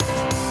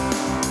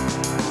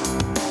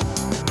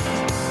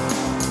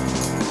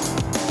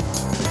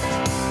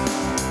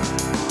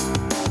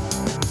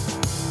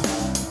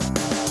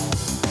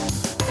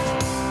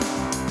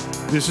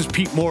This is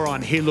Pete Moore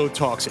on Halo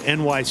Talks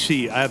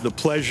NYC. I have the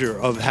pleasure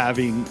of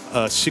having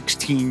a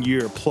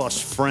 16-year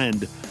plus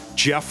friend,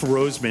 Jeff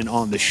Roseman,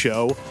 on the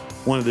show,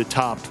 one of the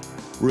top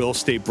real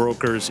estate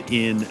brokers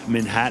in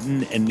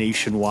Manhattan and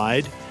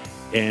nationwide.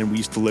 And we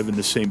used to live in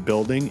the same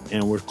building,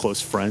 and we're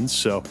close friends,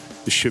 so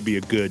this should be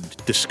a good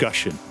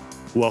discussion.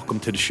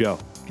 Welcome to the show.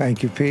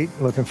 Thank you, Pete.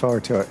 Looking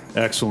forward to it.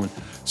 Excellent.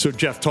 So,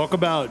 Jeff, talk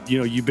about,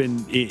 you've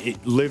been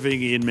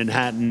living in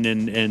Manhattan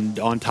and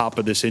on top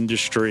of this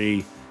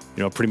industry,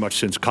 pretty much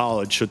since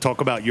college. So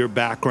talk about your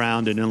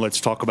background, and then let's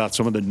talk about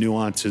some of the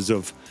nuances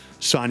of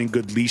signing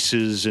good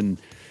leases and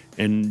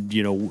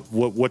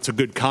what's a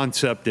good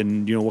concept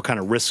and, what kind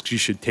of risks you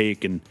should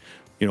take. And,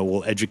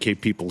 we'll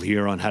educate people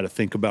here on how to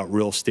think about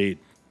real estate,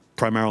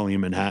 primarily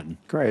in Manhattan.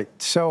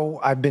 Great. So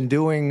I've been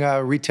doing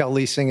retail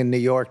leasing in New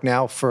York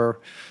now for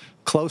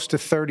close to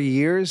 30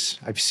 years.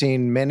 I've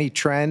seen many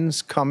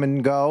trends come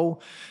and go.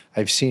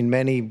 I've seen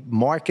many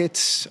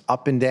markets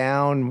up and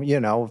down,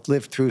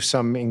 lived through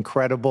some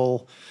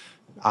incredible,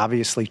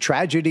 obviously,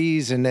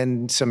 tragedies and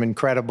then some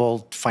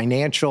incredible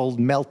financial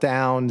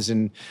meltdowns.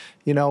 And,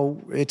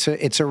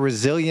 it's a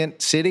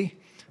resilient city.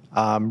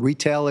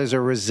 Retail is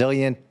a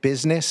resilient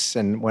business.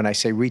 And when I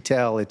say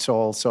retail, it's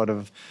all sort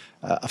of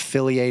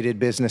affiliated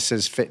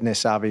businesses.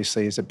 Fitness,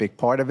 obviously, is a big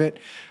part of it.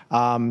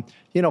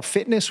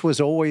 Fitness was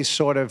always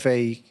sort of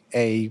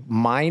a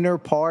minor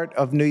part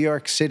of New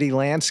York City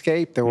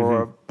landscape. There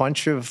were a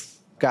bunch of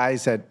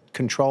guys that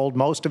controlled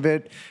most of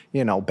it,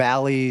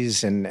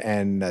 Bally's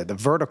and the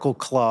Vertical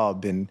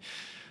Club and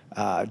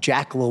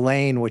Jack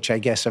LaLanne, which I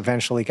guess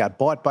eventually got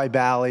bought by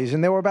Bally's.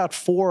 And there were about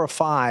 4 or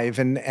 5.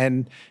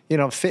 And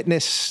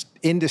fitness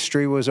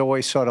industry was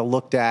always sort of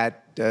looked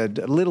at a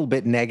little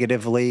bit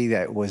negatively.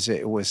 It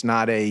was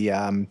not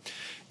a...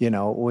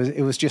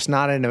 it was just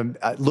not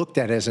looked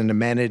at as an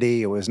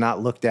amenity. It was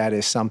not looked at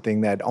as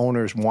something that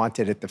owners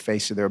wanted at the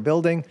face of their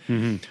building.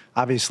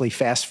 Obviously,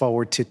 fast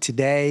forward to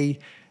today,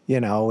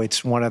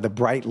 it's one of the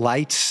bright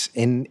lights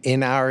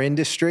in our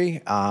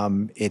industry.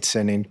 It's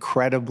an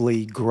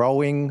incredibly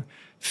growing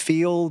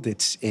field.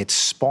 It's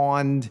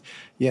spawned,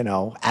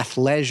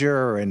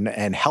 athleisure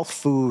and health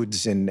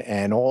foods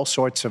and all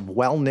sorts of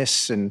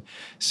wellness, and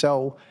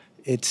so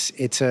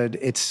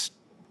it's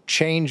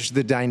changed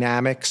the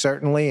dynamic,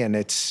 certainly, and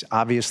it's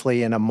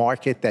obviously in a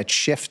market that's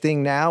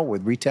shifting now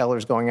with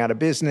retailers going out of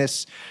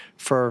business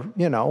for,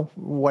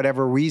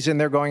 whatever reason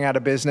they're going out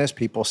of business.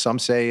 Some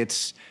say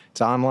it's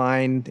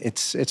online.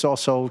 It's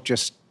also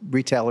just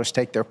retailers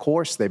take their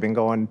course. They've been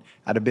going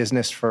out of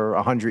business for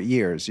 100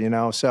 years,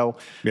 so.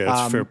 Yeah,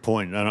 that's a fair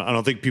point. I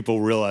don't think people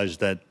realize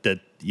that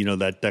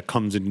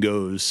comes and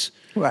goes.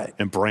 Right.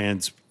 And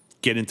brands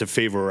get into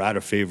favor or out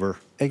of favor.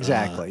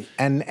 Exactly.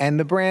 And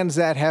the brands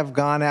that have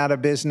gone out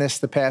of business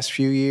the past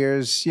few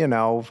years,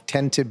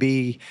 tend to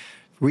be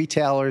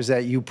retailers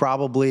that you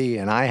probably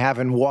and I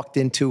haven't walked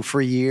into for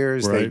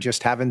years. Right. They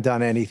just haven't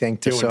done anything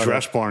to when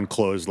Dress Barn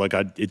closed,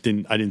 I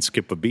didn't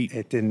skip a beat.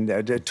 It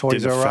didn't.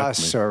 Toys R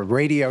Us or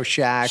Radio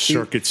Shack.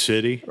 Circuit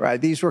City.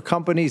 Right. These were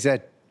companies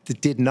that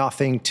did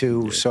nothing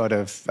to sort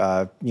of,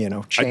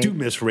 change. I do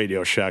miss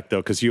Radio Shack, though,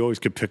 because you always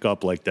could pick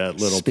up like that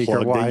little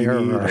speaker plug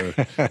wire.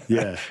 That you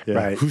need. Yeah.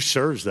 Right. Who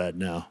serves that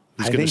now?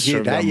 Who's I think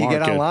you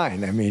get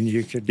online. I mean,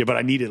 you could. Yeah, but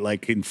I need it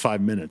like in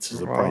 5 minutes is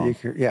the problem.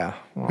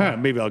 Well,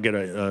 maybe I'll get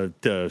a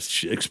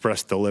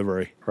express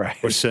delivery. Right.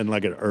 Or send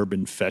like an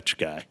urban fetch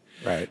guy.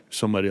 Right.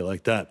 Somebody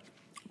like that.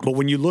 But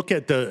when you look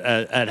at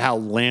at how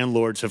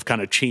landlords have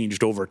kind of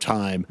changed over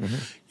time,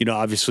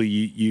 obviously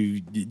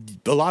you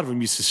a lot of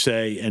them used to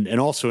say, and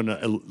also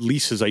in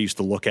leases I used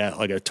to look at,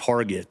 like a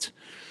Target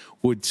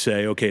would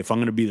say, okay, if I'm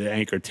going to be the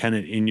anchor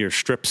tenant in your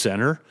strip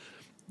center,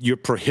 you're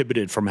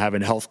prohibited from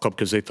having a health club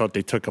because they thought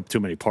they took up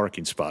too many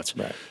parking spots.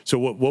 Right. So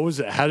what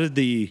was it? How's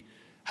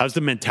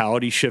the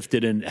mentality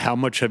shifted, and how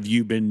much have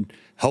you been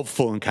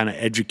helpful in kind of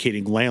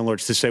educating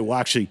landlords to say, well,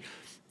 actually,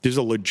 there's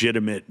a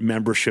legitimate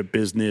membership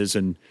business,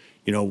 and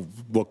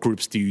what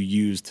groups do you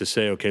use to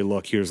say, okay,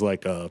 look, here's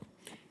like a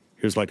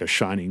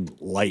shining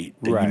light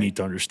that you need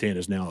to understand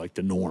is now like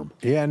the norm?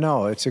 Yeah,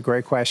 no, it's a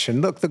great question.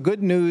 Look, the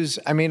good news,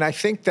 I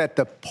think that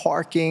the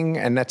parking,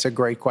 and that's a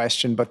great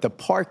question, but the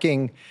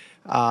parking,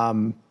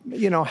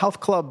 health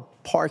club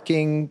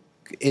parking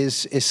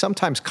is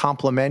sometimes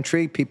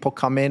complimentary. People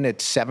come in at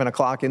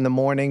 7:00 in the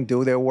morning,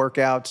 do their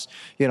workouts.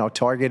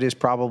 Target is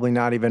probably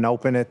not even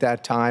open at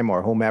that time,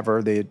 or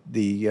whomever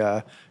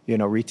the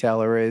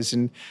retailer is,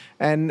 and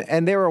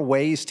there are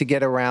ways to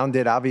get around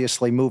it.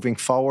 Obviously, moving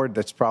forward,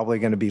 that's probably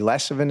going to be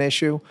less of an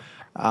issue,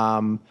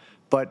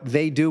 but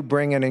they do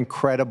bring an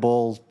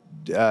incredible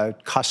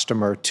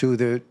customer to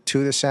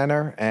the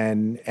center,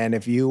 and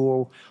if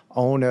you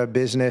own a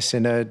business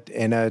in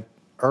a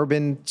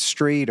urban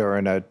street or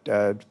in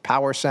a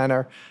power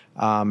center,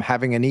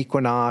 having an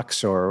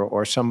Equinox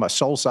or some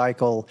Soul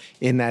Cycle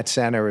in that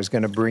center is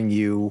going to bring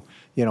you,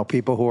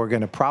 people who are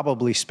going to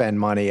probably spend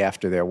money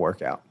after their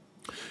workout.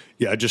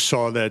 Yeah, I just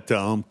saw that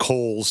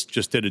Kohl's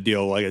just did a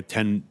deal, like a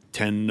 10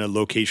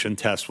 location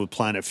test with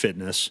Planet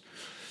Fitness.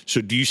 So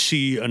do you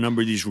see a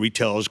number of these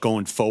retailers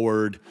going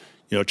forward,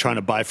 trying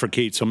to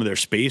bifurcate some of their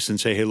space and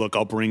say, hey, look,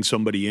 I'll bring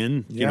somebody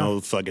in,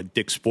 it's like a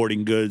Dick's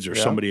Sporting Goods or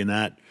somebody in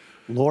that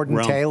Lord and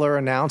realm. Taylor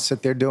announced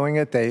that they're doing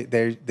it.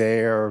 They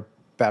are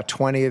about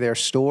 20 of their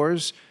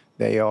stores.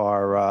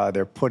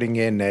 They're putting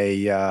in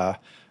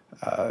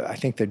I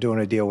think they're doing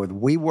a deal with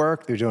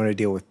WeWork. They're doing a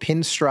deal with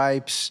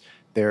Pinstripes.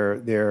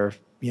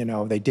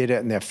 They did it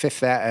in their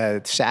fifth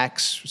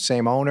Saks,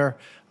 same owner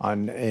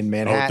in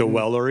Manhattan. Oh, the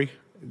Wellery.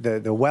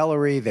 The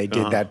Wellery. They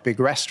did that big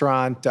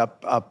restaurant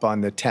up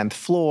on the 10th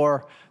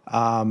floor.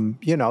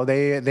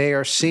 They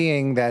are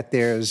seeing that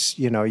there's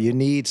you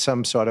need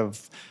some sort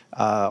of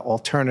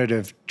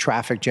alternative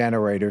traffic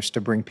generators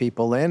to bring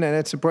people in, and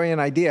it's a brilliant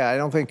idea. I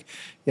don't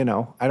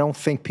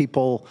think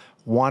people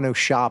want to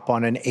shop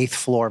on an 8th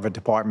floor of a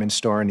department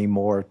store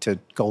anymore to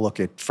go look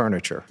at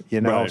furniture.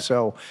 Right.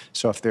 So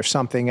if there's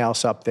something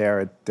else up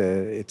there,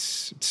 it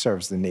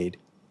serves the need.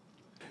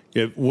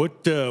 Yeah.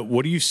 What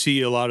do you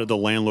see a lot of the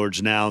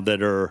landlords now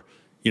that are,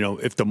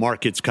 if the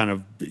market's kind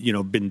of,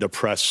 been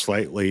depressed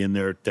slightly and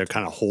they're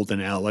kind of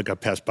holding out? Like I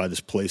passed by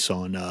this place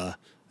on, I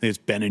think it's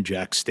Ben and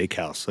Jack's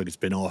Steakhouse. Like it's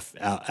been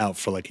out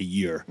for like a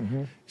year.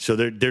 Mm-hmm. So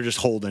they're just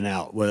holding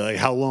out. Well, like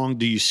how long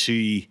do you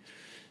see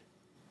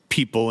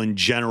people in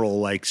general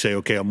like say,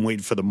 okay, I'm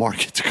waiting for the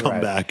market to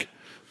come back?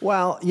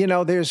 Well,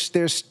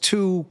 there's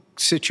two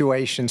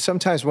situations.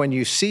 Sometimes when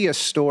you see a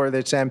store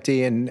that's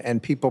empty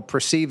and people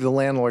perceive the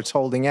landlord's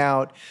holding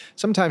out,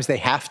 sometimes they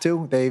have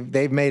to.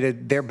 They've made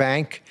it, their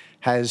bank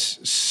has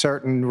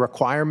certain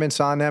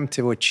requirements on them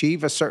to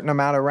achieve a certain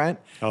amount of rent.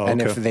 Oh, okay.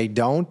 And if they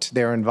don't,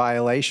 they're in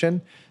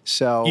violation.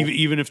 So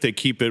even if they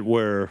keep it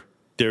where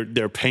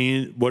they're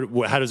paying,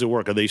 what? How does it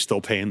work? Are they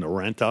still paying the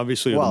rent,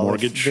 obviously, or the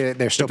mortgage?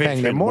 They're still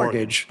paying their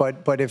mortgage.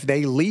 But if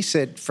they lease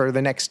it for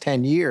the next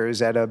 10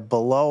 years at a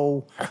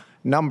below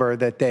number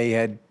that they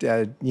had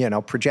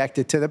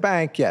projected to the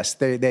bank, yes,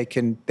 they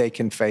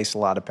can face a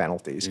lot of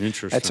penalties.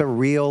 Interesting. That's a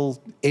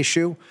real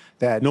issue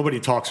that nobody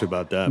talks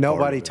about that.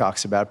 Nobody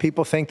talks about it.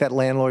 People think that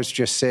landlords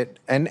just sit,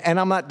 and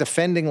I'm not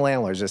defending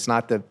landlords. It's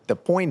not the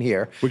point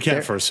here. We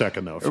can for a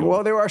second though.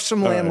 Well, there are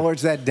some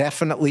landlords that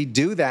definitely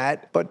do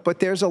that,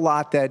 but there's a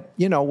lot that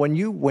when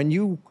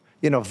you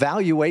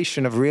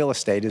valuation of real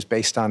estate is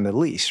based on the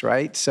lease,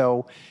 right?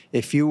 So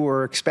if you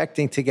were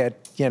expecting to get,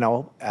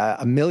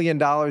 $1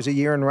 million a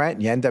year in rent,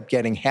 and you end up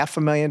getting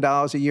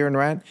 $500,000 a year in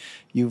rent,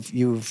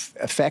 you've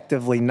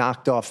effectively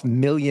knocked off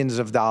millions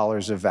of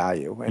dollars of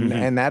value,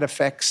 and that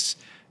affects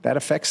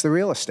the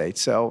real estate.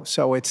 So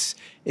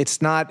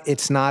it's not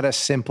a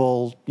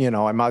simple,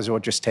 I might as well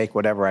just take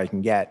whatever I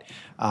can get.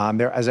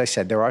 As I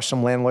said, there are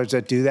some landlords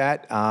that do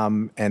that,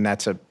 and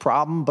that's a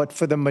problem. But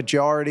for the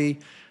majority,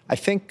 I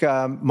think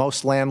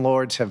most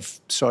landlords have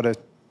sort of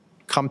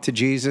come to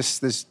Jesus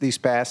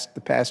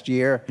the past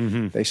year.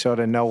 Mm-hmm. They sort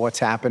of know what's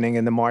happening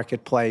in the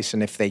marketplace,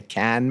 and if they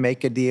can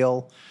make a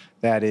deal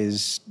that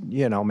is,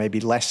 maybe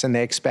less than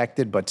they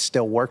expected, but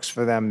still works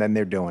for them, then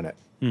they're doing it.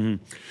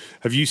 Mm-hmm.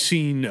 Have you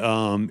seen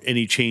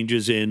any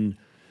changes in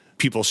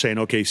people saying,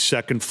 okay,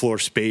 2nd floor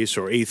space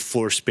or 8th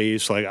floor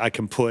space? Like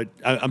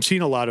I'm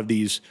seeing a lot of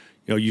these,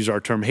 use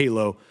our term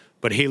halo,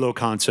 but halo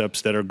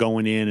concepts that are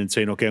going in and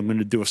saying, okay, I'm going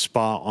to do a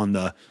spa on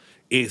the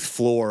 8th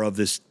floor of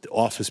this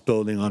office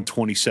building on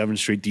 27th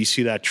Street. Do you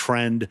see that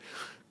trend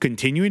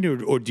continuing,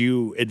 or do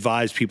you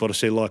advise people to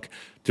say, look,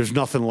 there's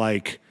nothing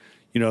like,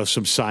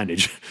 some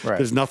signage. Right.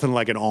 There's nothing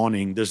like an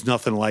awning. There's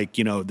nothing like,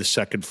 the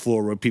 2nd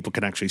floor where people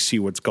can actually see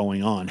what's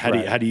going on. How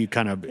do you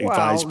kind of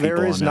advise people on that?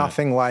 There is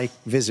nothing like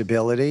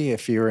visibility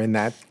if you're in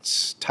that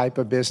type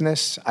of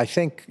business. I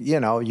think,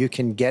 you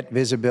can get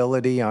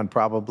visibility on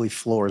probably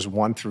floors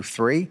 1 through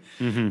 3.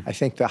 Mm-hmm. I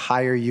think the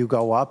higher you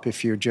go up,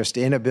 if you're just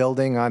in a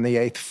building on the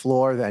 8th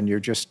floor, then you're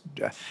just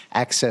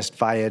accessed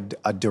via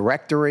a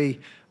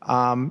directory.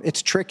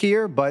 It's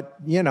trickier, but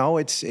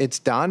it's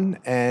done,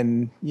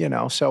 and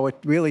so it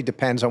really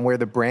depends on where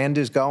the brand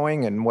is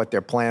going and what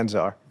their plans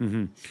are.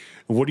 Mm-hmm.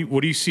 What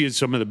do you see as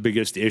some of the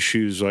biggest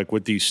issues, like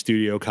with these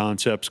studio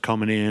concepts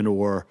coming in,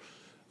 or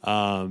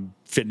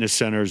fitness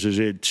centers? Is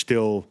it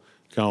still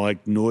kind of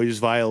like noise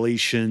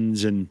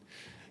violations and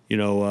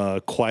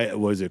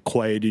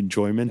quiet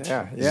enjoyment?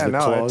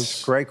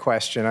 It's a great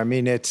question. I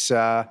mean,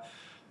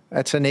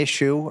 that's an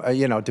issue,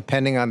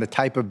 depending on the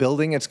type of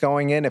building it's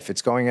going in. If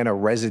it's going in a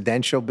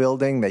residential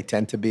building, they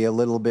tend to be a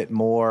little bit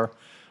more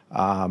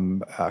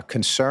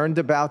concerned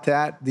about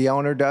that, the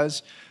owner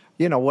does.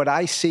 What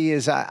I see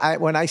is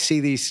when I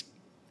see these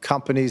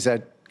companies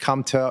that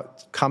come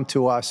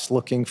to us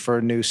looking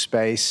for new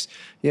space,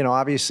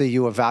 obviously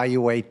you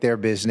evaluate their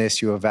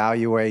business, you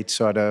evaluate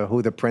sort of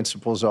who the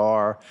principals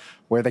are,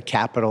 where the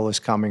capital is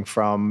coming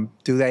from.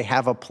 Do they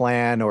have a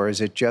plan, or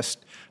is it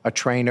just a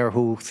trainer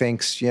who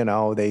thinks,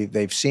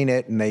 they've seen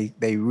it and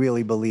they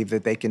really believe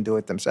that they can do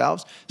it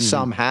themselves? Mm-hmm.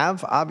 Some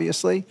have,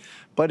 obviously,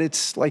 but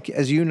it's like,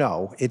 as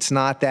it's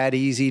not that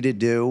easy to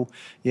do.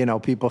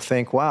 People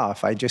think, wow,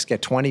 if I just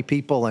get 20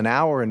 people an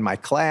hour in my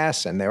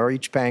class and they're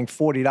each paying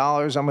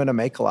 $40, I'm going to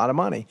make a lot of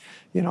money.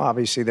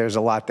 Obviously there's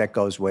a lot that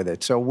goes with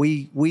it. So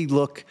we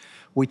look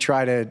we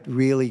try to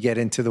really get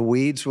into the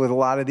weeds with a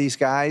lot of these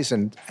guys,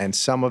 and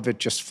some of it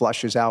just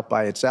flushes out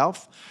by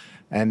itself.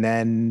 And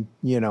then,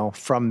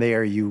 from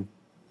there, you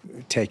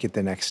take it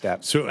the next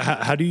step. So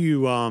how do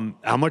you,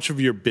 how much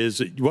of your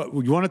business, you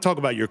want to talk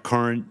about your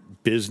current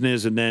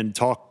business and then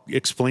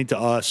explain to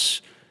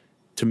us,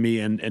 to me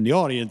and the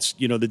audience,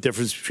 the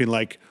difference between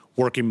like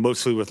working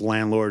mostly with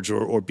landlords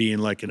or being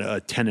like a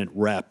tenant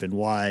rep, and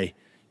why,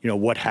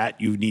 what hat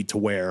you need to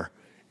wear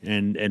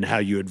and how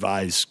you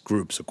advise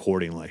groups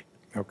accordingly.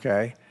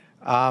 Okay.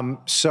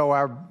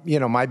 So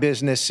my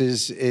business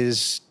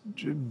is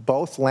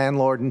both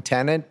landlord and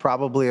tenant,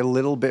 probably a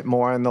little bit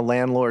more on the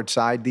landlord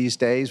side these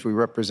days. We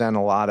represent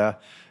a lot of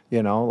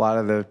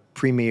the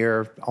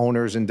premier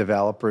owners and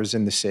developers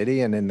in the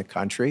city and in the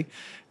country,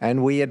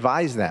 and we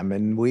advise them,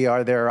 and we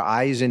are their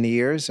eyes and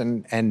ears.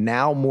 And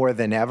now more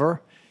than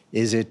ever,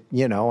 is it,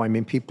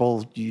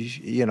 people,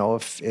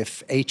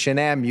 if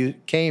H&M you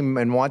came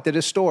and wanted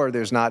a store,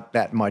 there's not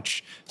that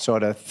much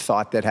sort of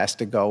thought that has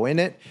to go in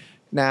it.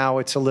 Now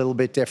it's a little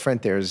bit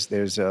different.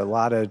 There's a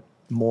lot of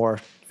more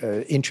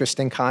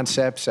interesting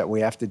concepts that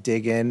we have to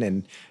dig in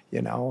and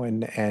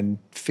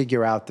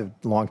figure out the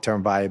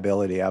long-term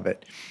viability of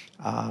it.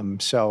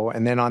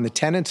 And then on the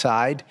tenant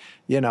side,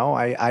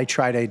 I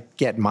try to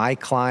get my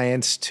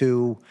clients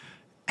to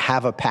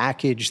have a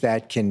package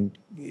that can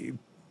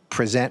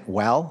present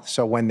well.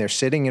 So when they're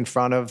sitting in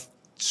front of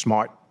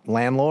smart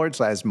landlords,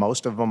 as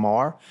most of them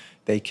are,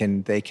 they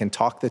can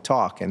talk the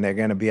talk, and they're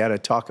going to be able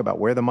to talk about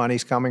where the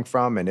money's coming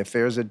from, and if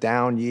there's a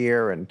down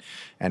year,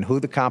 and who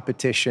the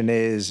competition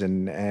is,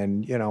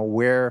 and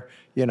where,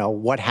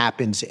 what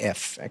happens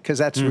if, because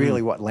that's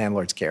really what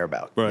landlords care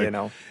about. Right.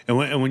 And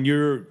when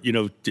you're,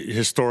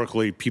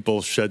 historically,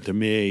 people said to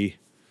me,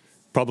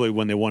 probably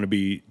when they want to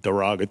be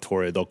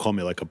derogatory, they'll call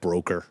me like a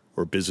broker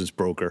or a business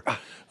broker.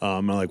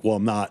 I'm like, well,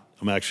 I'm not.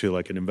 I'm actually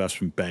like an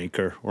investment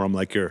banker, or I'm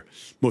like your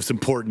most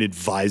important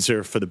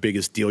advisor for the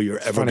biggest deal you're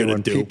ever going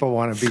to do. When people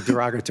want to be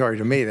derogatory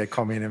to me, they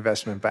call me an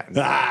investment banker.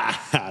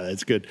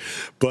 That's good.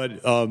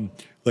 But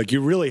like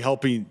you're really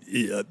helping.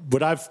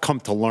 What I've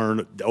come to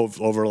learn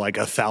over like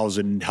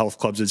 1,000 health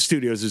clubs and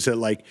studios is that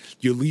like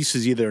your lease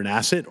is either an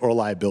asset or a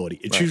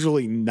liability. It's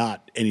usually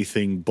not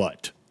anything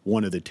but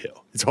one of the two.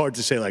 It's hard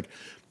to say like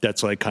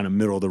that's like kind of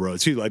middle of the road.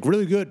 It's either like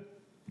really good,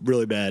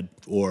 really bad,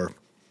 or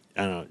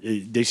I don't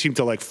know. They seem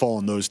to like fall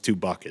in those two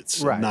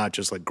buckets, not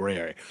just like gray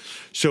area.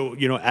 So,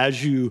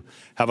 as you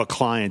have a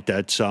client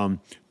that's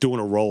doing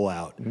a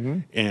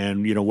rollout,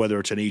 and, whether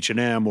it's an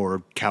H&M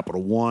or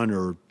Capital One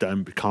or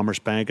Commerce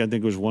Bank, I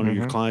think was one of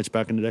your clients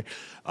back in the day.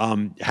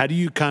 How do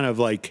you kind of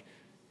like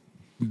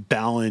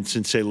balance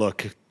and say,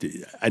 look,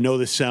 I know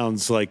this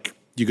sounds like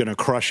you're going to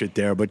crush it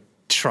there, but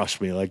trust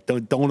me, like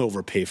don't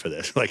overpay for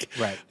this. Like,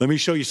 let me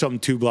show you something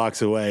 2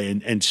 blocks away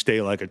and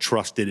stay like a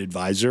trusted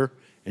advisor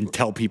and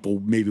tell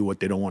people maybe what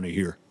they don't want to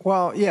hear.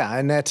 Well, yeah,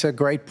 and that's a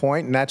great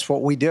point, and that's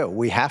what we do.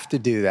 We have to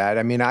do that.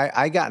 I mean,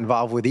 I got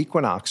involved with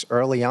Equinox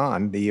early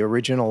on, the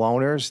original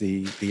owners,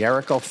 the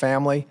Errico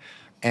family,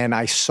 and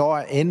I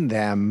saw in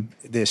them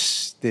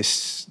this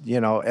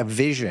a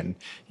vision,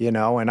 and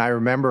I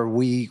remember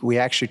we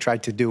actually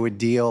tried to do a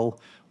deal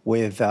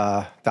with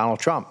Donald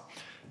Trump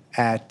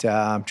at,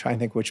 I'm trying to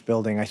think which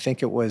building. I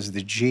think it was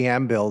the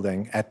GM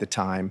building at the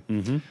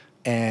time.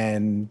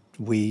 And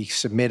we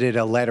submitted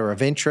a letter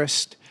of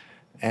interest,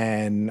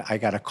 and I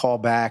got a call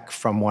back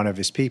from one of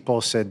his people,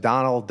 said,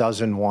 Donald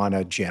doesn't want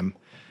a gym.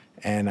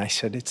 And I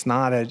said, it's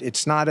not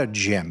a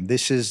gym.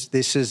 This is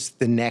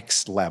the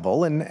next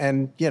level.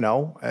 And they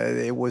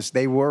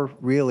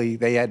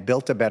had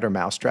built a better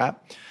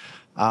mousetrap.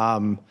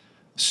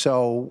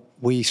 So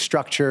we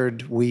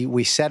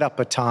set up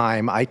a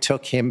time. I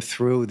took him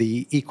through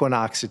the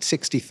Equinox at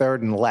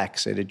 63rd and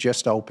Lex. It had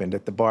just opened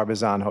at the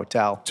Barbizon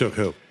Hotel. Took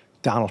who?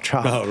 Donald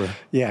Trump. Oh, right.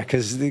 Yeah,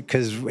 because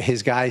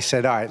his guy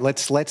said, all right,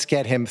 let's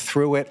get him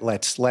through it.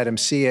 Let's let him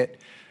see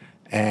it.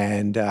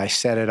 And I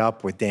set it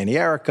up with Danny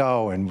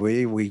Errico, and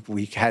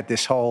we had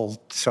this whole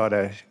sort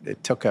of,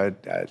 it took a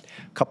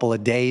couple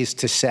of days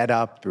to set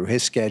up through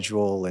his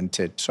schedule and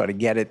to sort of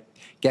get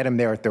him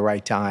there at the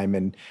right time.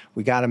 And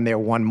we got him there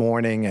one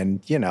morning, and,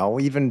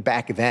 even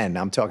back then,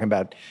 I'm talking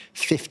about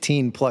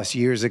 15 plus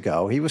years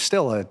ago, he was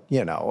still a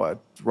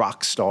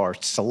rock star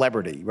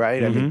celebrity,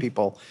 right? I mean,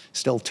 people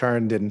still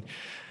turned,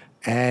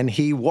 and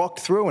he walked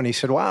through and he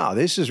said, wow,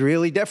 this is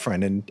really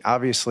different. And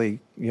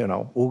obviously,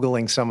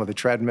 oogling some of the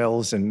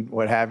treadmills and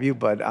what have you.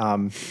 But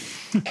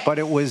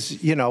it was,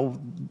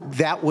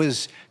 that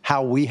was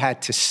how we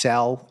had to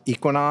sell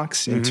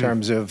Equinox in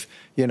terms of,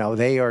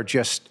 they are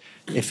just,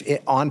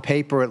 on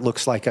paper, it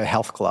looks like a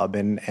health club,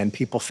 and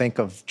people think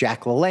of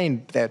Jack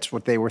LaLanne. That's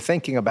what they were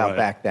thinking about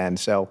back then.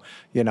 So,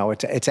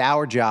 it's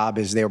our job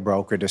as their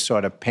broker to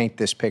sort of paint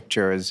this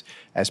picture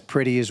as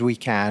pretty as we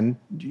can.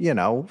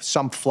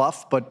 Some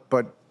fluff, but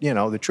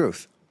the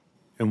truth.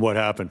 And what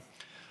happened?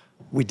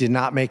 We did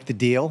not make the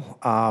deal.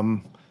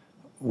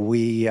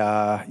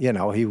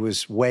 He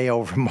was way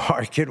over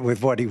market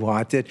with what he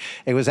wanted.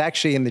 It was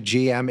actually in the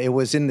GM. It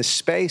was in the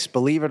space,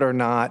 believe it or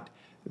not,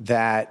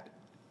 that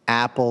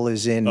Apple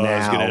is in now. I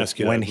was going to ask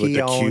you when that, with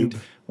the Cube.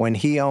 When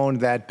he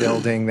owned that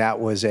building, that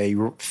was a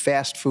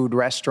fast food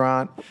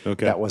restaurant.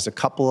 Okay. That was a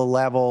couple of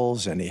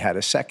levels, and he had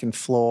a second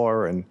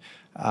floor, and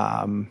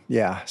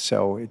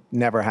so it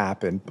never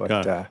happened.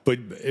 But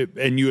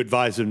and you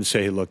advise them to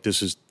say, hey, look,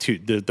 this is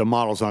the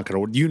model's not going to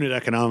work. Unit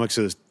economics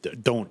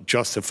don't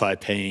justify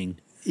paying.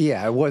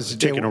 Yeah, it was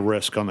taking a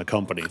risk on the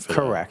company.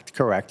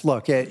 Correct.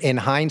 Look, in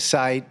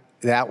hindsight,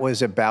 that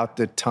was about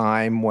the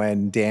time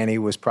when Danny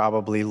was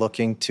probably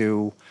looking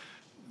to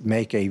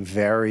make a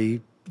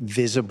very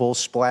visible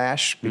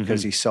splash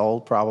because he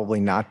sold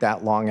probably not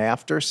that long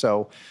after.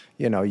 So,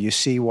 you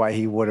see why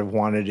he would have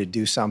wanted to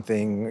do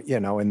something,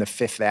 in the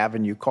Fifth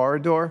Avenue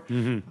corridor.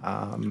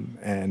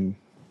 And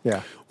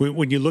yeah.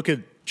 When you look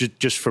at,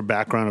 just for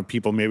background of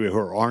people maybe who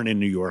aren't in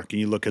New York, and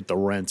you look at the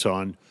rents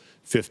on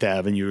Fifth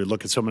Avenue, you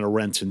look at some of the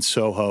rents in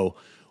Soho,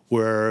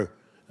 where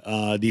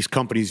these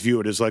companies view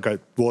it as like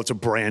it's a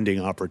branding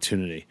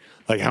opportunity.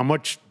 Like, how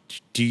much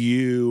do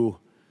you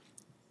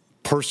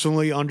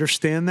personally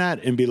understand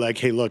that and be like,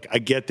 hey, look, I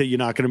get that you're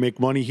not going to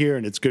make money here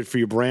and it's good for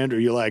your brand? Or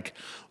you're like,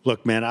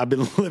 look, man, I've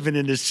been living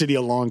in this city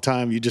a long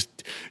time. You're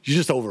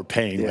just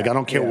overpaying. Yeah, like, I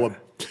don't care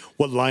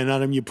what line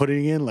item you're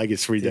putting in. Like,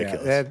 it's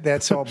ridiculous. Yeah,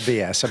 that's all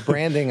BS. A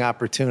branding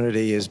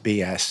opportunity is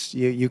BS.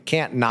 You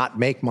can't not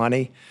make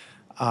money.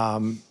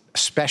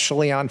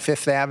 Especially on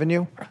Fifth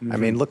Avenue. I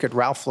mean, look at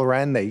Ralph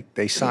Lauren.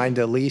 They signed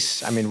a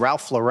lease. I mean,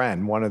 Ralph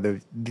Lauren, one of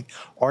the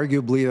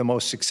arguably the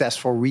most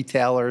successful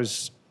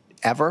retailers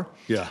ever.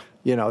 Yeah.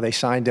 They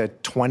signed a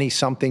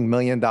 $20-something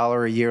million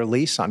a year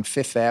lease on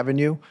Fifth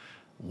Avenue.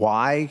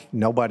 Why?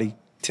 Nobody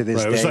to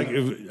this day. It was like,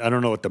 I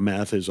don't know what the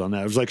math is on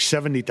that. It was like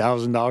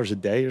 $70,000 a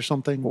day or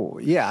something. Well,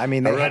 yeah, I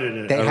mean,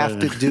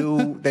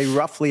 they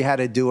roughly had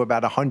to do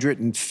about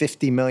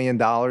 $150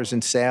 million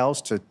in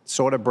sales to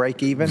sort of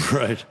break even.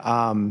 Right.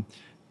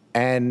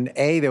 And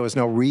there was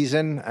no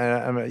reason.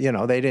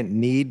 They didn't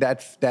need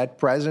that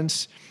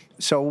presence.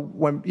 So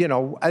when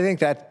I think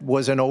that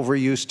was an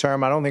overused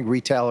term. I don't think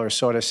retailers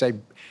sort of say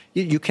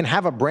you can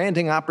have a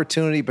branding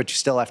opportunity, but you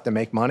still have to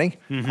make money.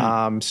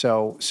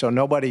 So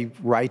nobody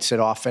writes it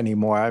off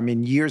anymore. I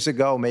mean, years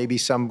ago, maybe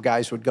some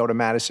guys would go to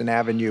Madison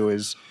Avenue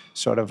as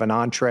sort of an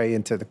entree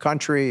into the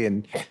country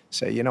and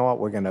say, you know what,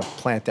 we're going to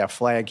plant our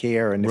flag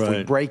here, and if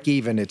we break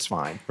even, it's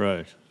fine.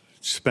 Right.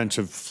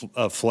 Expensive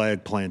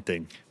flag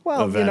planting.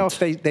 Well,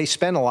 event. if they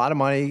spend a lot of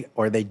money,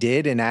 or they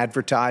did, in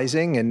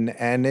advertising,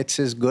 and it's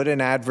as good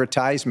an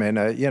advertisement,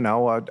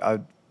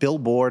 a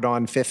billboard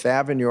on Fifth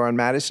Avenue or on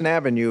Madison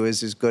Avenue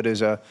is as good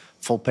as a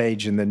full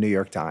page in the New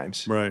York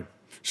Times. Right.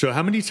 So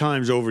how many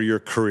times over your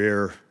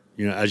career,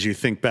 as you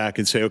think back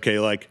and say, okay,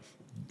 like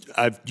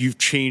you've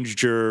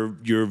changed your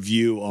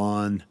view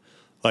on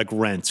like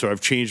rents, or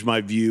I've changed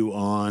my view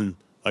on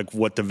like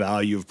what the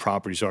value of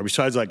properties are,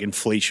 besides like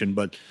inflation.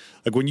 But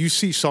like when you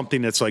see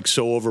something that's like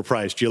so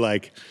overpriced, you're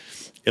like,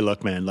 hey,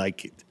 look, man,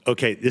 like,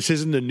 okay, this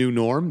isn't the new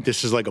norm.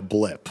 This is like a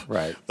blip.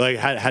 Right. Like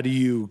how do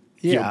you,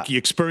 the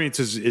experience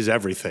is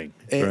everything,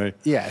 right?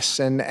 Yes.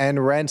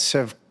 And rents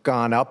have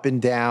gone up and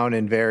down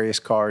in various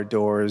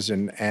corridors,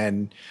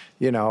 and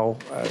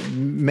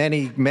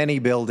many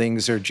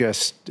buildings are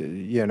just,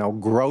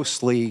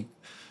 grossly,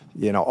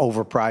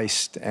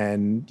 overpriced,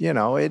 and,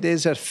 it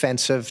is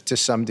offensive to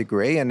some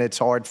degree, and it's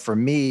hard for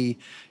me.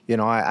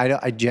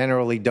 I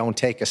generally don't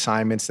take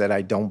assignments that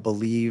I don't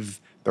believe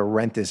the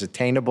rent is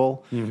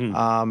attainable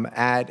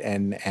at,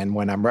 and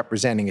when I'm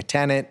representing a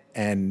tenant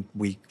and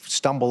we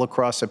stumble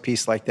across a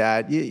piece like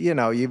that,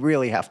 you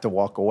really have to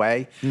walk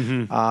away.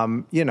 You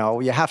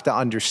have to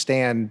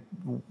understand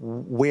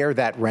where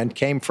that rent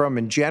came from,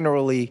 and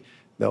generally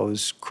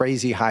those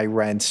crazy high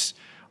rents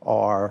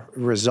are a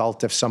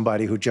result of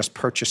somebody who just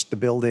purchased the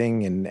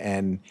building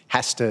and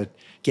has to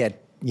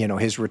get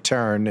his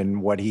return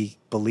and what he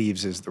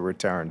believes is the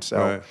return.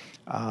 So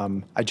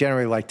I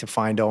generally like to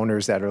find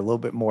owners that are a little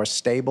bit more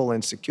stable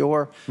and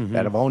secure,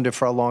 that have owned it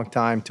for a long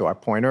time, to our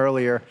point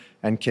earlier,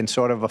 and can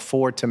sort of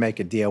afford to make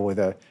a deal with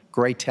a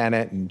great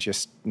tenant and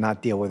just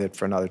not deal with it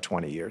for another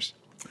 20 years.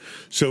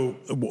 So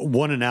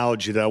one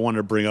analogy that I wanted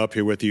to bring up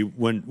here with you,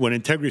 when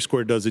Integrity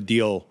Square does a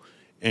deal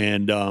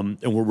and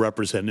we're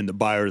representing the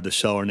buyer or the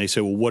seller, and they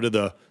say, well, what are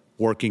the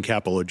working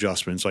capital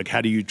adjustments? Like, how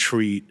do you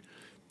treat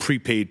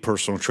prepaid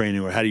personal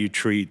training, or how do you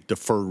treat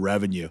deferred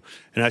revenue?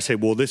 And I say,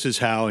 well, this is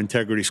how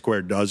Integrity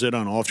Square does it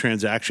on all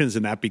transactions,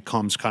 and that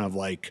becomes kind of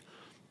like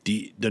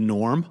the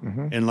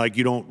norm. And like,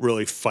 you don't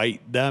really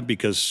fight that,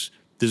 because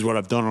this is what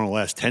I've done on the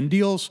last 10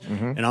 deals,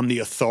 and I'm the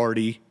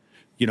authority,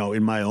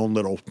 in my own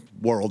little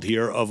world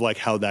here of like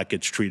how that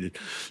gets treated.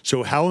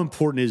 So how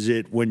important is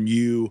it when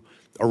you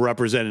are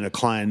representing a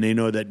client and they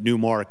know that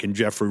Newmark and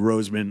Jeffrey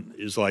Roseman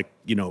is like,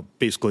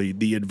 basically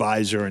the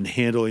advisor and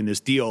handling this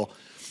deal?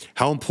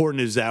 How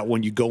important is that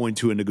when you go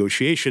into a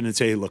negotiation and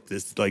say, hey, look,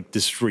 this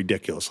is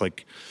ridiculous.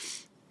 Like,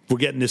 we're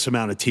getting this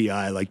amount of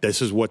TI. Like,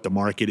 this is what the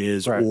market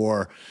is. Right.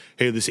 Or,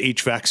 hey, this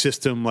HVAC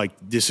system, like,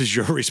 this is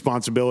your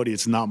responsibility.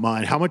 It's not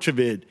mine. How much of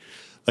it,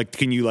 like,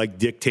 can you like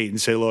dictate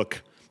and say,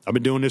 look, I've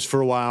been doing this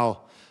for a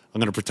while. I'm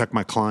going to protect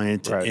my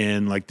client, Right.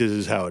 and like this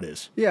is how it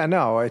is. Yeah,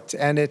 no, it's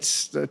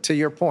to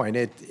your point.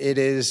 It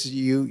is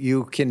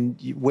you can,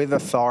 with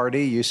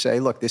authority, you say,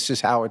 look, this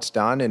is how it's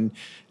done,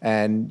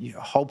 and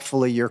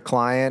hopefully your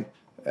client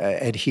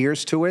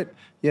adheres to it.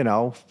 You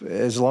know,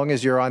 as long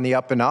as you're on the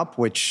up and up,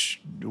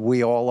 which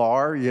we all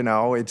are. You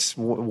know, it's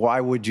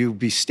why would you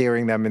be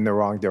steering them in the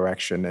wrong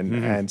direction?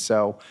 And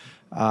so.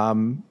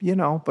 You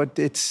know, but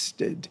it's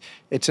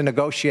a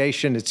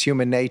negotiation. It's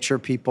human nature.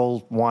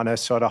 People want to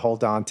sort of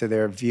hold on to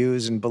their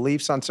views and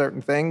beliefs on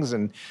certain things,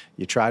 and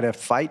you try to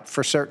fight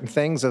for certain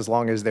things as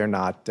long as they're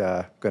not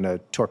going to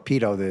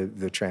torpedo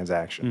the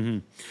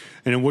transaction.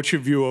 And then what's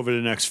your view over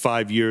the next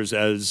 5 years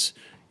as,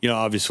 you know,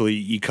 obviously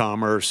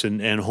e-commerce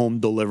and home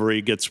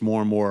delivery gets more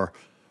and more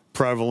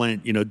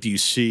prevalent? You know, do you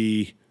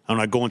see, I don't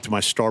know, I go into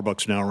my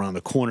Starbucks now around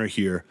the corner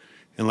here,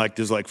 and like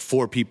there's like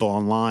 4 people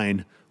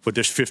online, but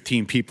there's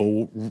 15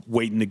 people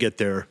waiting to get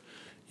their,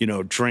 you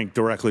know, drink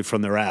directly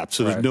from their app.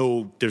 So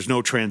there's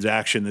no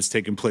transaction that's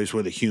taking place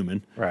with a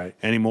human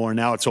anymore.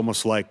 Now it's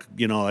almost like,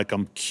 you know, like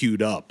I'm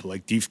queued up.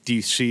 Like do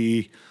you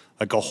see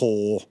like a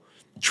whole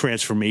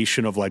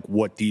transformation of like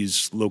what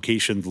these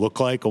locations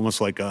look like?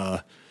 Almost like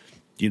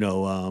you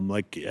know,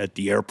 like at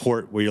the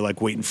airport where you're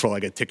like waiting for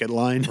like a ticket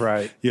line.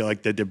 Right. You know,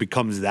 like that there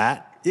becomes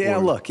that. Yeah,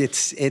 look,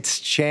 it's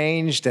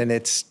changed and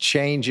it's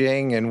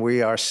changing, and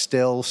we are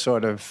still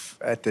sort of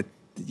at the,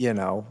 you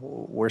know,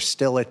 we're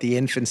still at the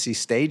infancy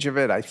stage of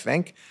it, I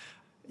think.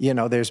 You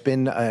know, there's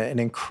been an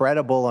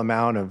incredible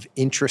amount of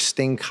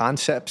interesting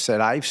concepts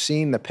that I've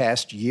seen the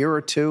past year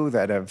or two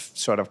that have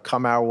sort of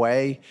come our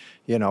way,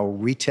 you know,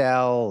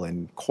 retail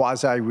and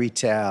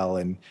quasi-retail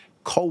and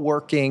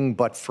co-working,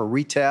 but for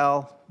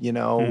retail, you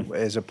know,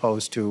 as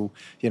opposed to,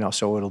 you know,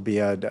 so it'll be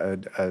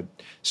a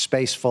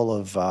space full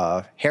of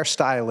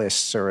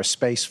hairstylists or a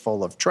space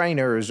full of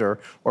trainers or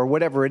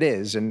whatever it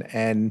is.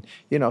 And,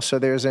 you know, so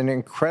there's an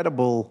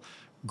incredible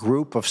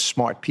group of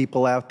smart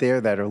people out there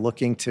that are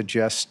looking to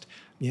just,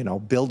 you know,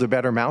 build a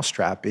better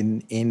mousetrap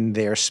in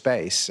their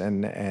space.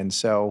 And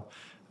so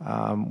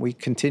we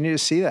continue to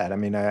see that. I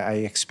mean, I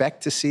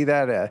expect to see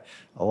that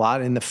a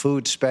lot in the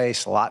food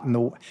space, a lot in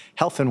the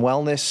health and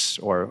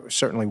wellness, or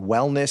certainly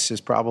wellness is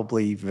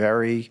probably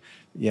very,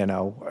 you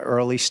know,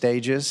 early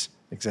stages.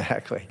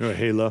 Exactly.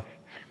 Halo.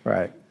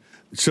 Right.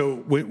 So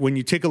when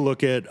you take a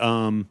look at,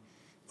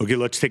 okay,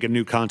 let's take a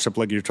new concept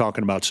like you're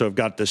talking about. So I've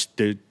got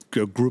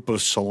a group of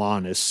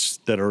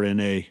salonists that are in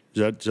is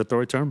that the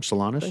right term?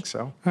 Salonists? I think so.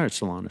 All right,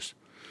 salonists.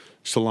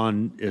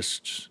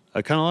 Salonists.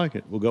 I kind of like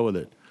it. We'll go with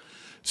it.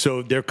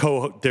 So they're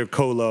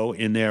colo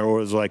in there,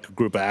 or is like a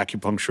group of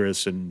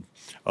acupuncturists and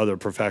other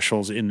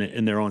professionals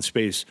in their own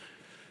space.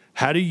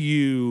 How do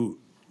you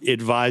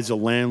advise a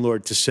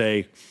landlord to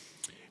say,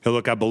 hey,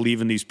 look, I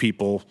believe in these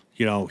people.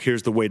 You know,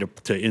 here's the way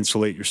to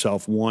insulate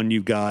yourself. 1,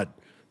 you've got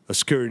a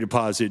security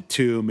deposit.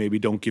 2, maybe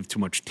don't give too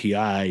much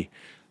TI,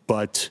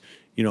 but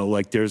you know,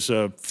 like there's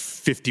a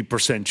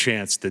 50%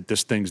 chance that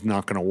this thing's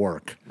not going to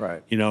work.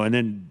 Right. You know, and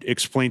then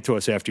explain to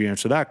us after you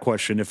answer that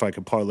question, if I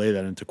could parlay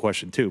that into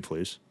question 2,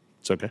 please.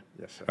 It's okay?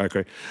 Yes, sir. All right,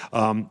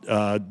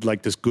 great.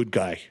 Like this good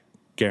guy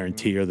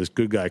guarantee or this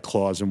good guy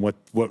clause, and what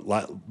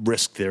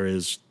risk there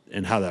is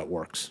and how that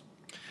works.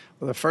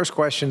 Well, the first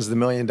question is the $1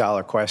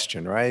 million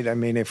question, right? I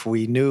mean, if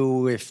we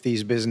knew if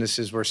these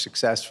businesses were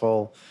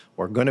successful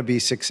or going to be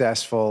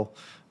successful,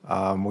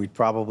 we'd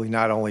probably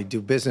not only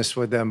do business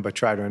with them, but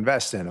try to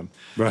invest in them.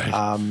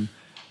 Right.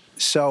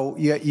 So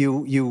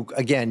you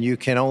again, you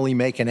can only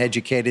make an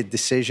educated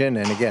decision,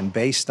 and again,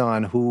 based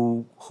on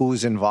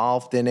who's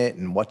involved in it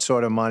and what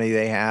sort of money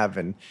they have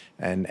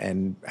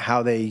and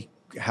how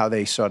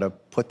they sort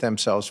of put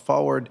themselves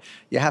forward,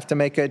 you have to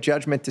make a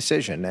judgment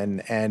decision.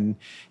 And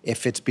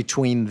if it's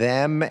between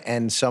them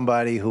and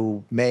somebody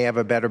who may have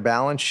a better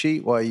balance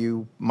sheet, well,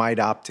 you might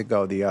opt to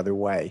go the other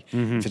way.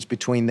 Mm-hmm. If it's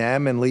between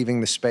them and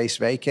leaving the space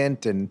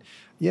vacant and,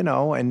 you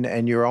know,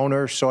 and your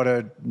owner sort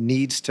of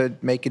needs to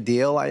make a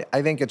deal,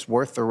 I think it's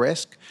worth the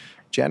risk.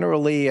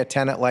 Generally, a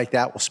tenant like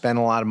that will spend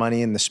a lot of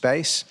money in the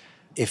space.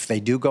 If they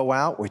do go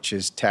out, which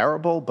is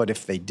terrible, but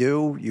if they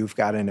do, you've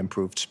got an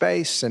improved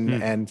space,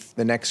 and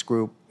the next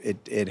group,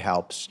 it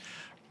helps.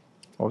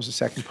 What was the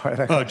second part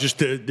of that?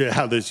 Just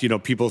how this, you know,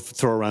 people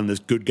throw around this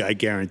good guy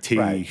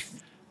guarantee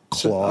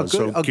clause.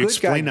 So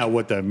explain now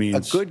what that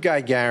means. A good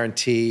guy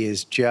guarantee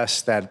is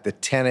just that the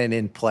tenant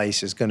in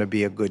place is going to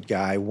be a good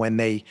guy. When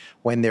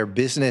their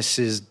business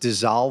is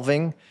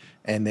dissolving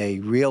and they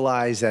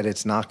realize that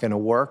it's not going to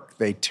work,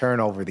 they turn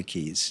over the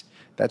keys.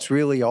 That's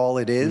really all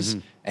it is.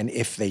 Mm-hmm. And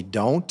if they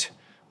don't,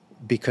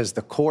 because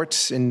the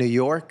courts in New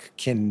York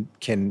can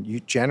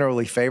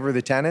generally favor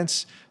the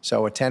tenants,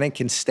 so a tenant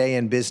can stay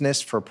in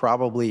business for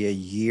probably a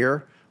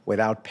year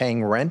without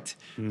paying rent.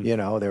 Mm. You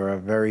know, there are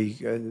very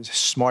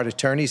smart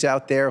attorneys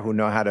out there who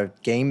know how to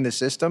game the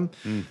system.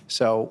 Mm.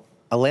 So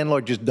a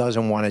landlord just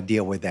doesn't want to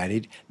deal with that.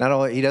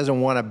 He doesn't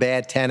want a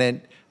bad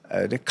tenant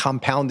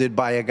compounded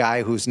by a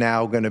guy who's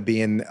now going to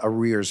be in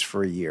arrears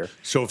for a year.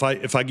 So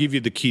if I give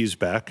you the keys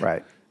back,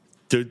 right?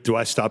 Do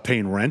I stop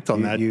paying rent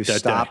on that? You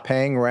stop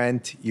paying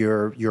rent.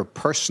 Your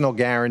personal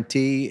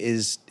guarantee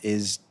is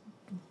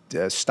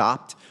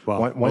stopped.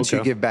 Wow. Once you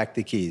Okay. give back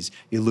the keys,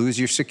 you lose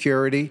your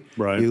security.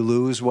 Right. You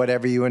lose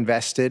whatever you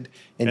invested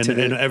into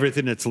And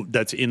everything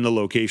that's in the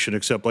location,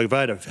 except like if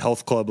I had a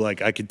health club,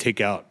 like I could take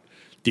out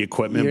the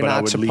equipment, You're but I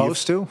not would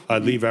supposed leave. to.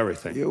 I'd leave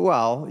everything.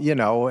 Well,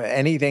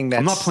 anything that's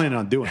I'm not planning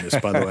on doing this,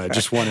 by the way. I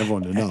just want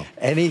everyone to know.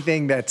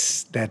 anything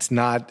that's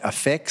not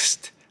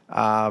affixed,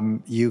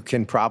 you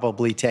can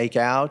probably take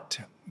out,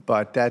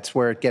 but that's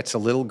where it gets a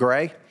little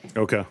gray.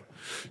 Okay.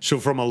 So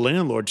from a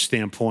landlord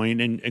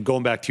standpoint, and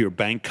going back to your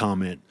bank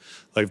comment,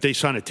 like if they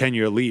sign a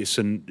 10-year lease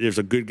and there's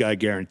a good guy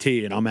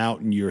guarantee and I'm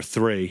out in year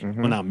 3,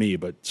 well, not me,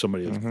 but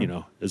somebody,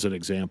 as an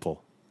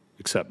example,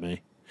 except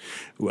me,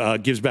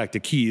 gives back the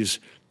keys,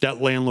 that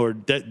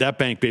landlord, that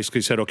bank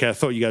basically said, okay, I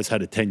thought you guys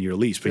had a 10-year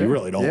lease, but you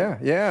really don't.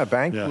 Yeah.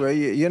 Bank. Yeah.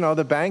 Well,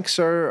 the banks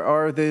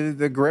are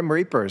the grim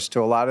reapers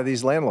to a lot of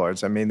these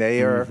landlords. I mean,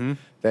 they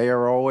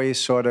are always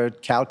sort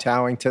of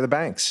kowtowing to the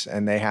banks,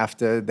 and they have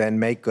to then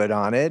make good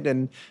on it.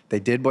 And they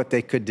did what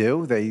they could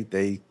do.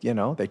 They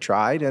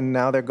tried, and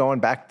now they're going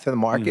back to the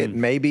market. And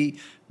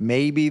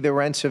maybe the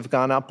rents have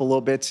gone up a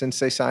little bit since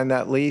they signed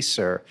that lease,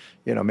 or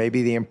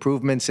maybe the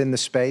improvements in the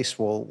space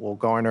will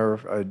garner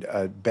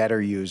a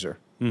better user.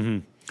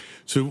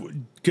 So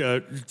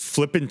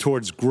flipping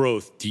towards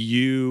growth,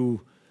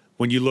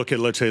 when you look at,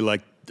 let's say,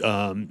 like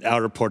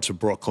outer parts of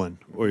Brooklyn,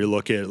 or you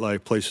look at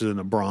like places in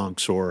the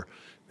Bronx, or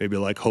maybe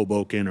like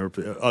Hoboken or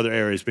other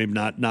areas, maybe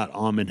not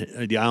on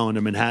the island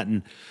of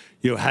Manhattan,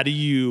 how do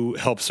you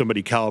help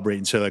somebody calibrate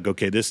and say like,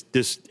 okay,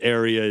 this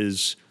area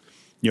is,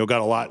 got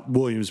a lot,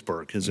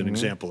 Williamsburg as an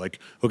example, like,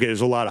 okay,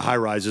 there's a lot of high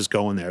rises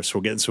going there, so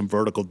we're getting some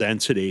vertical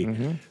density.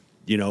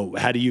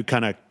 How do you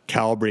kind of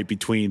calibrate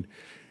between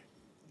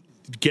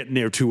getting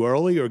there too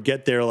early or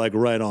get there like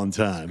right on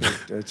time?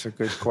 It's a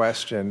good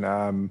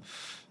question.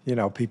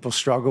 People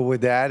struggle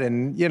with that.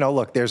 And,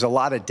 look, there's a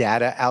lot of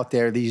data out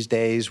there these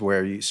days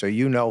where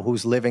you know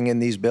who's living in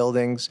these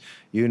buildings,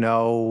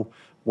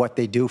 what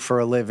they do for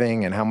a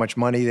living and how much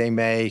money they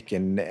make,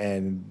 and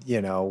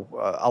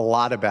a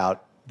lot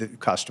about the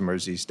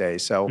customers these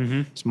days. So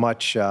it's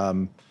much,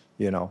 a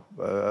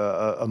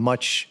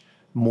much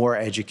more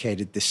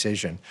educated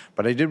decision.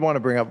 But I did want to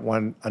bring up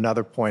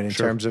another point in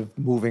terms of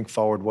moving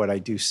forward. What I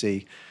do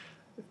see,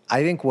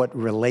 I think what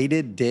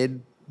Related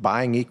did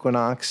buying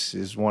Equinox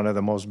is one of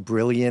the most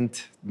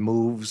brilliant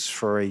moves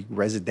for a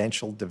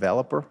residential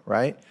developer,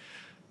 right?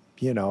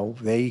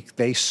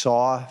 They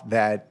saw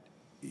that,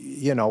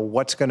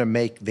 what's going to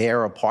make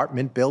their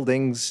apartment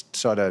buildings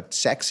sort of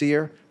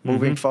sexier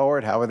moving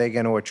forward. How are they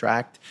going to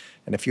attract?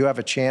 And if you have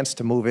a chance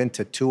to move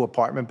into 2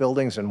 apartment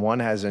buildings and one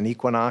has an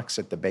Equinox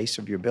at the base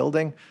of your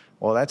building,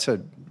 well, that's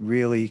a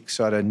really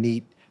sort of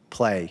neat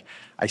play.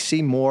 I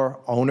see more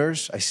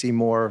owners, I see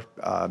more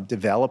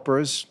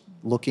developers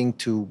looking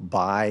to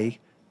buy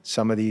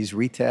some of these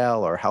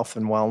retail or health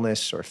and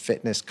wellness or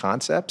fitness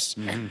concepts,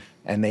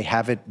 and they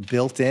have it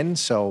built in.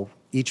 So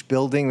each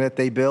building that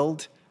they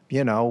build,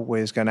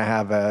 is going to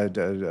have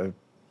a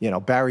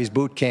Barry's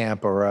Boot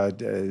Camp or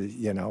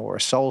or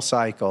a Soul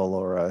Cycle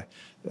or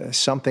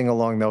something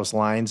along those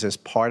lines as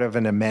part of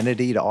an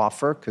amenity to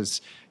offer,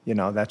 because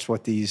that's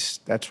what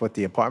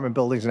the apartment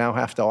buildings now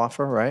have to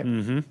offer,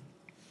 right?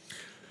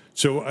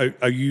 So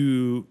are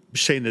you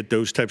saying that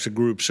those types of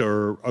groups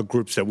are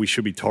groups that we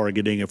should be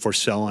targeting if we're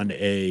selling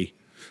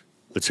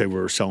let's say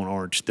we're selling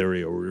Orange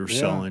Theory or we're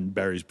selling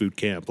Barry's Boot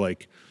Camp,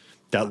 like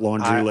that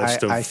laundry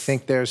list of I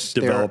think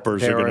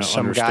developers there are going are to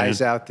some understand?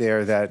 guys out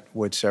there that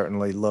would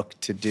certainly look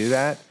to do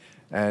that,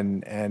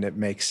 and it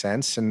makes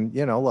sense. And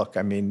look,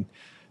 I mean,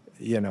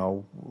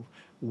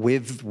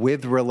 with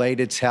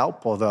Related's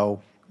help,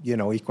 although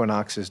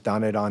Equinox has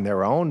done it on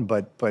their own,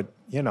 but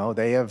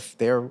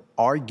they're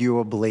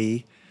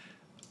arguably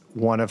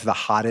one of the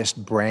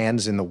hottest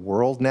brands in the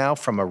world now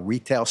from a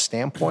retail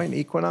standpoint.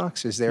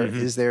 Equinox is there.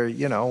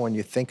 When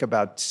you think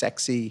about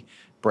sexy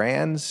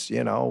brands,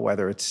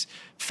 whether it's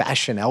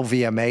fashion,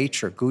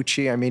 LVMH or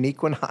Gucci. I mean,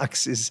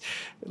 Equinox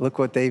look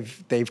what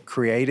they've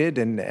created,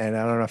 and I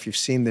don't know if you've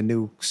seen the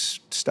new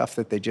stuff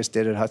that they just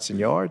did at Hudson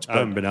Yards. I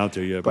haven't been out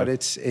there yet, but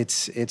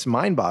it's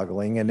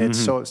mind-boggling, and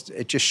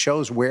it just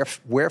shows where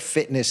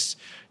fitness,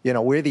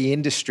 where the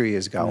industry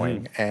is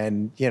going,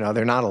 and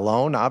they're not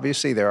alone.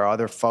 Obviously, there are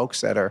other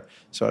folks that are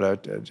sort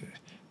of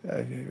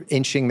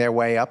inching their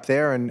way up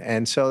there,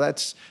 and so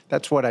that's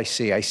what I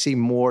see. I see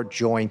more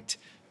joint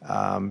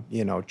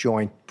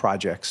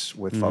projects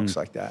with folks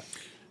like that.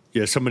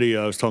 Yeah, somebody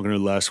I was talking to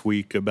last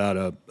week about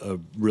a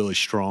really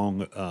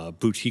strong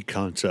boutique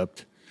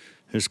concept.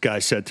 This guy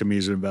said to me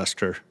as an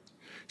investor, he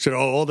said,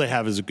 all they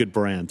have is a good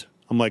brand.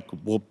 I'm like,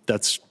 well,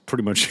 that's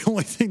pretty much the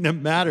only thing that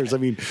matters. I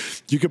mean,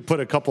 you could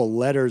put a couple of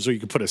letters or you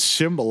could put a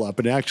symbol up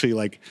and actually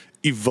like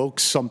evoke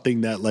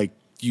something that like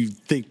you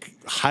think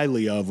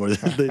highly of, or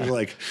they're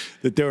like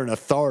that they're an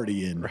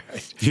authority in.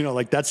 Right. You know,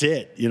 like that's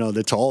it. You know,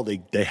 that's all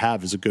they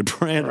have is a good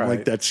brand. I'm like,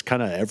 Right. that's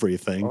kind of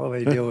everything. All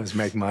they do is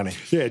make money.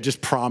 Yeah,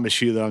 just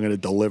promise you that I'm going to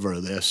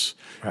deliver this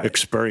Right.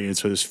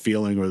 experience or this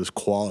feeling or this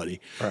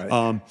quality.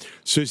 Right.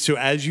 So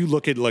as you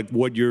look at like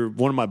what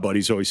one of my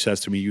buddies always says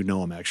to me, you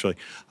know him actually,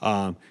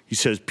 he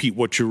says, Pete,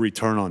 what's your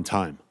return on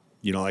time?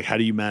 You know, like how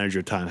do you manage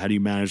your time? How do you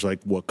manage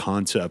like what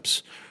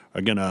concepts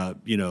are going to,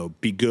 you know,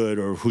 be good,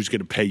 or who's going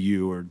to pay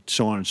you, or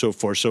so on and so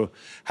forth. So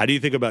how do you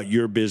think about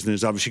your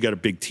business? Obviously you got a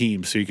big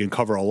team, so you can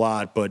cover a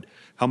lot, but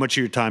how much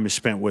of your time is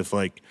spent with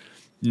like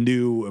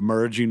new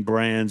emerging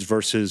brands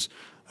versus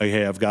like,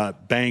 hey, I've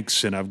got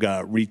banks and I've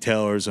got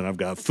retailers and I've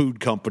got food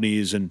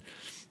companies, and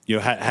you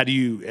know, how do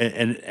you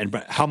and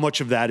how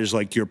much of that is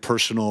like your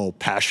personal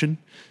passion?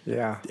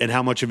 Yeah. And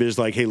how much of it is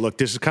like, hey, look,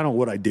 this is kind of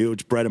what I do.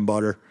 It's bread and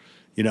butter.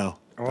 You know,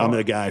 I'm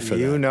the guy for that.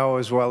 You know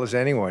as well as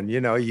anyone.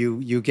 You know,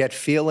 you get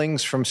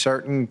feelings from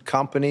certain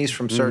companies,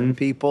 from certain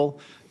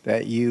people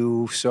that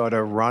you sort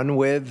of run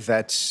with.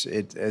 That's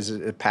it as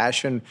a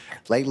passion.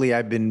 Lately,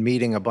 I've been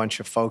meeting a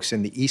bunch of folks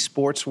in the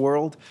esports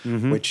world,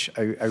 which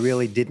I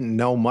really didn't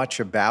know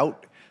much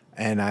about.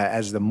 And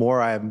as the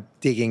more I'm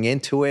digging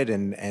into it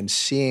and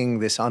seeing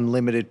this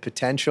unlimited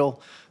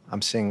potential,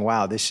 I'm saying,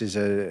 wow, this is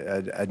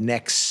a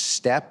next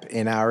step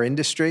in our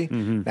industry.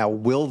 Now,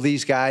 will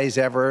these guys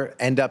ever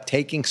end up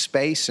taking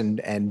space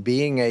and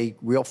being a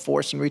real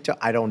force in retail?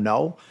 I don't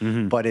know,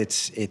 but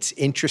it's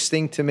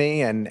interesting to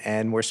me,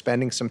 and we're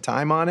spending some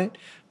time on it.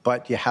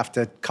 But you have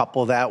to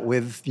couple that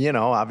with, you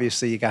know,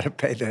 obviously you got to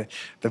pay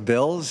the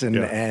bills,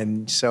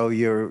 and so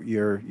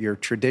your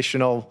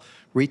traditional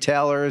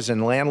retailers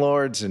and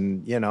landlords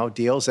and, you know,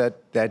 deals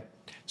that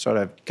sort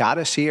of got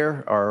us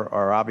here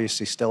are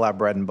obviously still our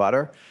bread and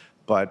butter.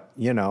 But,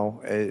 you know,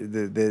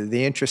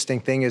 the interesting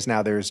thing is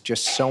now there's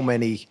just so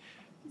many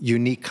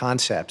unique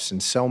concepts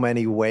and so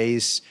many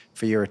ways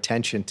for your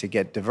attention to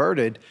get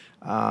diverted.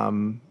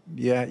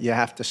 You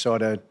have to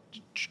sort of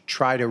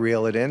try to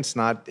reel it in. It's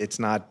not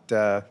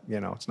you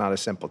know, it's not a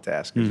simple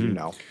task, as you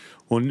know.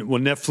 When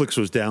Netflix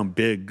was down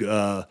big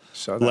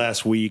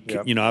last week,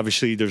 you know,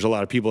 obviously there's a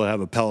lot of people that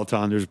have a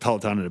Peloton. There's a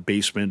Peloton in the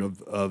basement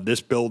of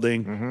this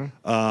building,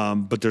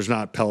 but there's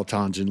not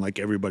Pelotons in like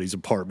everybody's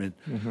apartment.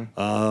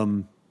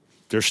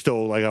 There's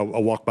still, like, I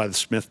walked by the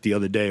Smith the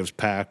other day. It was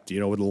packed, you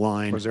know, with a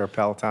line. Was there a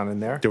Peloton in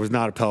there? There was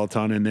not a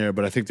Peloton in there,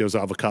 but I think there was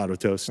avocado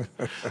toast.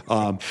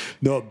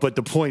 No, but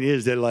the point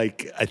is that,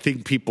 like, I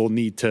think people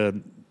need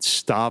to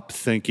stop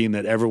thinking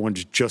that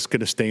everyone's just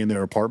going to stay in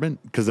their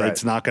apartment, because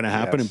it's not going to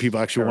happen, and people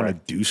actually want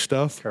to do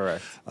stuff.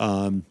 Correct.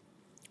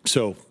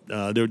 So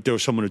there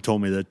was someone who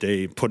told me that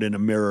they put in a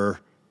mirror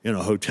in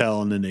a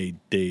hotel, and then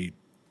they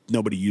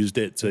nobody used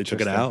it, so they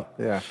took it out.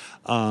 Yeah.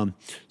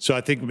 So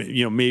I think,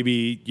 you know,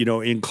 maybe, you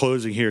know, in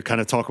closing here,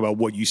 kind of talk about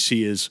what you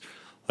see as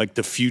like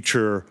the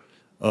future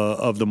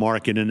of the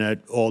market, and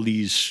that all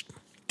these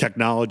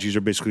technologies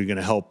are basically going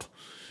to help,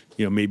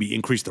 you know, maybe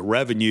increase the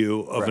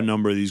revenue of a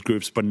number of these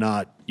groups, but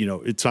not, you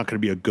know, it's not going to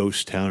be a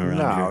ghost town around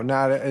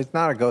here. It's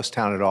not a ghost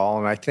town at all.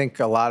 And I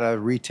think a lot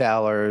of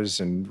retailers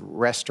and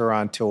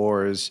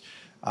restaurateurs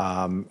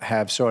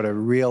have sort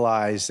of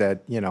realized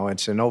that, you know,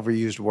 it's an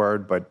overused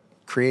word, but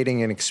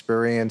creating an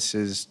experience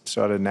is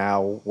sort of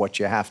now what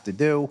you have to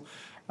do.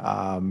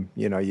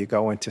 You know, you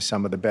go into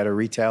some of the better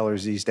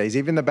retailers these days,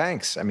 even the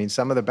banks. I mean,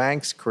 some of the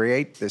banks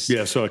create this.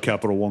 Yeah, I saw a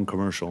Capital One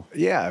commercial.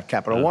 Yeah,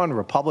 Capital One,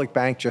 Republic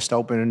Bank just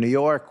opened in New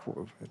York.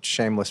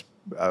 Shameless,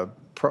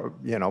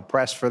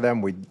 press for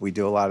them. We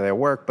do a lot of their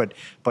work,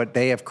 but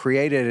they have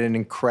created an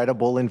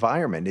incredible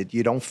environment.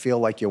 You don't feel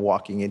like you're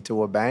walking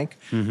into a bank.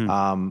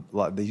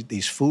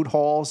 These food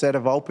halls that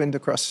have opened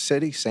across the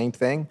city, same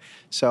thing.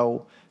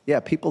 So, yeah,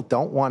 people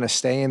don't want to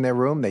stay in their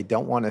room. They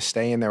don't want to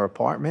stay in their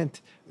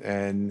apartment.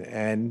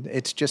 And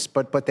it's just,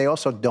 but they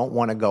also don't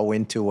want to go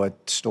into a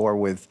store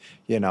with,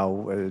 you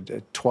know,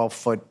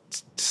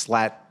 12-foot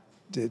slat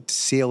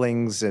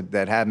ceilings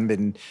that haven't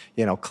been,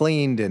 you know,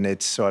 cleaned, and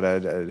it's sort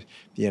of,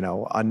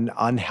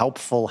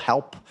 unhelpful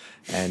help,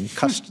 and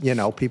you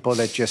know, people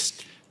that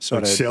just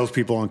sort like of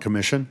salespeople on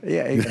commission.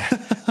 Yeah,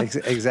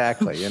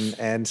 exactly.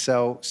 And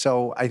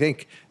so I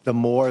think the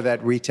more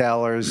that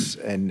retailers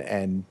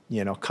and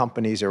you know,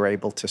 companies are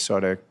able to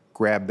sort of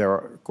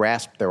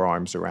grasp their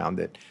arms around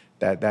it,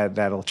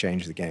 that'll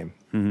change the game.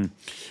 And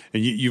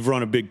you've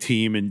run a big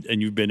team, and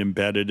you've been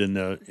embedded in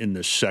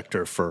the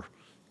sector for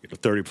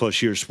 30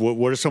 plus years.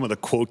 What are some of the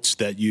quotes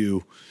that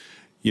you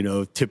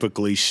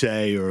typically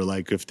say, or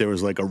like if there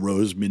was like a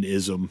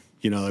Roseman-ism,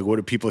 like what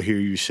do people hear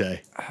you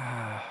say?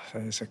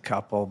 There's a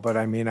couple, but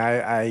I mean,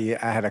 I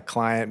had a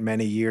client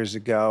many years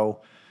ago.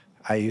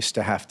 I used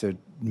to have to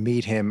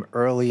meet him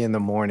early in the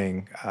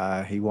morning.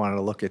 He wanted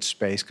to look at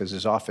space because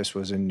his office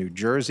was in New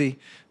Jersey.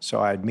 So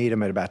I'd meet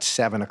him at about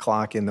 7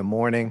 o'clock in the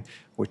morning,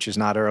 which is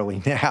not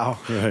early now.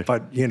 Right.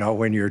 But,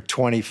 when you're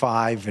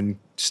 25 and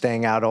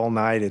staying out all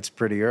night, it's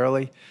pretty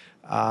early.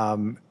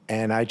 And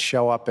I'd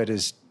show up at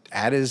his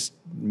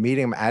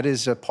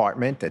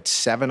apartment at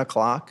 7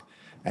 o'clock,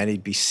 and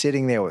he'd be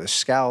sitting there with a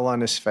scowl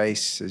on his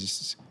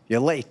face.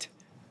 You're late.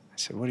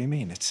 said, what do you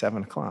mean? It's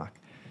 7 o'clock.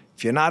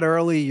 If you're not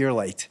early, you're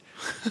late.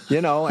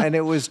 And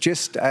it was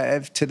just,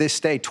 to this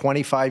day,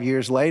 25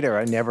 years later,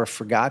 I never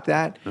forgot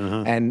that.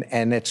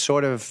 And it's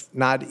sort of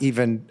not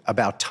even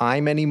about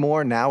time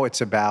anymore. Now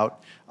it's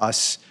about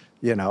us,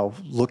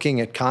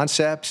 looking at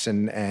concepts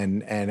and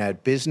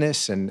at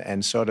business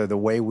and sort of the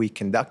way we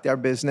conduct our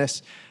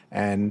business.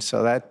 And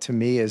so that, to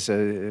me, is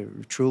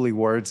truly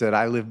words that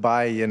I live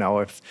by.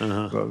 If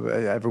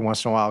every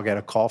once in a while I'll get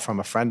a call from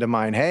a friend of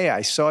mine, hey,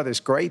 I saw this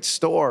great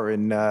store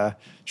in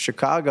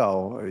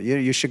Chicago.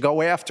 You should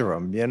go after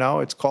them.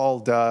 It's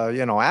called,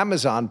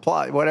 Amazon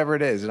Plus, whatever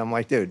it is. And I'm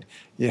like, dude,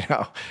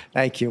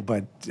 thank you.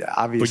 But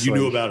obviously. But you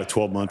knew about it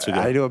 12 months ago.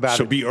 I knew about it.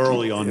 So be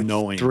early on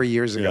knowing. 3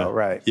 years ago,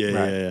 right.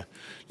 Yeah.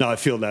 No, I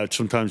feel that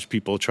sometimes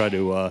people try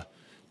to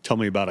tell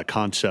me about a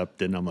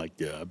concept, and I'm like,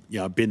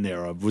 yeah, I've been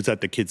there. I was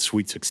at the Kids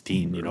Sweet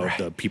 16,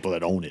 the people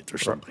that own it or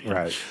something.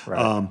 Right.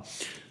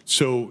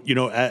 So,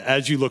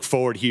 as you look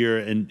forward here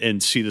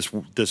and see this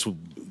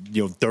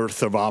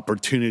dearth of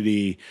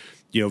opportunity,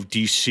 do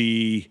you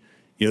see,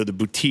 the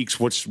boutiques?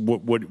 What's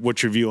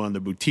your view on the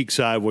boutique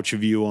side? What's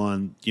your view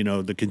on,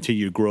 the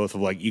continued growth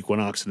of like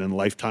Equinox and then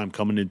Lifetime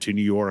coming into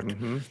New York?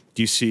 Do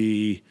you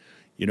see,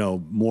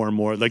 more and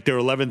more, like there are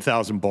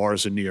 11,000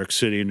 bars in New York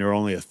City and there are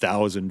only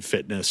 1,000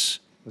 fitness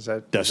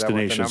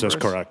destinations. That's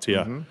correct.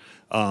 Yeah.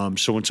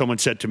 So when someone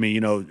said to me,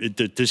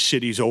 this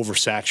city's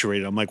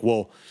oversaturated, I'm like,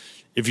 well,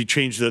 if you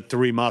change the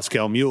 3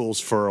 Moscow Mules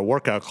for a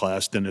workout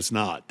class, then it's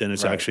not. Then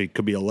it's actually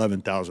could be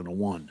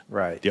 11,001.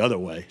 Right. The other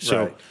way.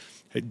 So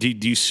do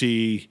you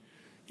see,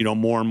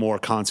 more and more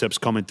concepts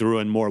coming through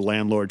and more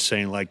landlords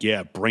saying like,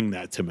 yeah, bring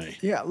that to me?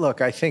 Yeah.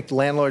 Look, I think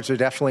landlords are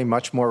definitely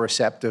much more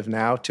receptive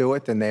now to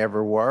it than they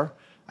ever were.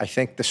 I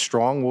think the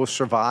strong will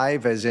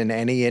survive, as in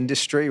any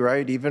industry,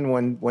 right? Even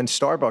when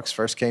Starbucks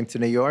first came to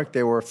New York,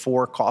 there were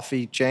 4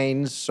 coffee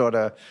chains sort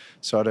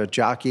of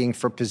jockeying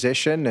for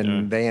position,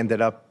 and they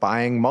ended up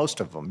buying most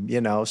of them,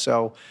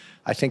 So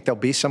I think there'll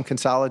be some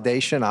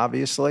consolidation,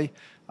 obviously.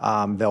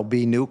 There'll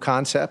be new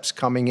concepts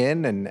coming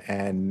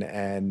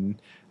in,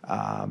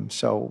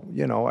 so,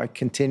 I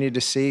continue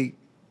to see,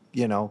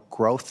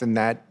 growth in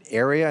that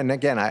area. And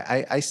again,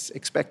 I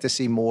expect to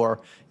see more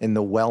in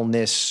the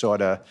wellness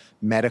sort of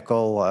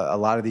medical, a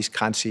lot of these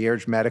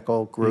concierge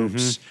medical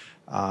groups,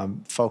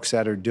 folks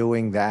that are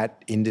doing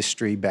that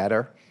industry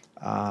better.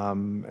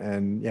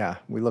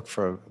 We look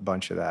for a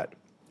bunch of that.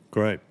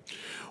 Great.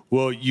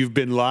 Well, you've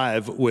been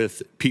live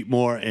with Pete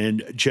Moore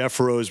and Jeff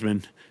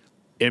Roseman.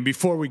 And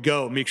before we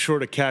go, make sure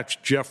to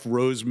catch Jeff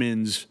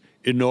Roseman's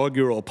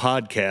inaugural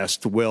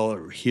podcast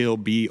where he'll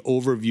be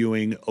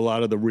overviewing a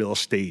lot of the real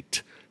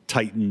estate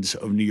titans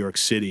of New York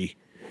City.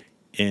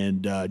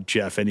 And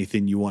Jeff,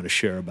 anything you want to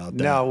share about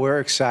that? No, we're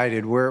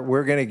excited.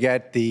 We're going to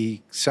get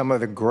some of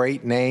the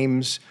great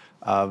names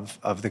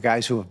of the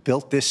guys who have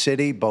built this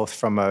city, both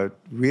from a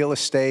real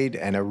estate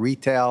and a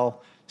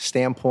retail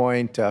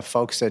standpoint,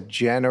 folks that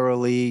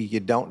generally you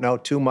don't know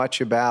too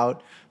much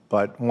about,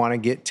 but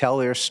want to tell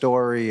their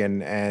story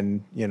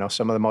and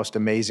some of the most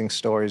amazing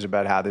stories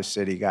about how this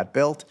city got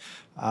built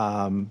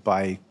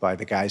by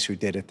the guys who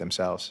did it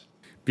themselves.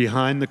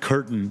 Behind the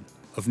curtain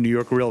of New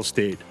York real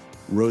estate,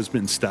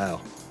 Roseman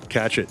style.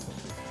 Catch it.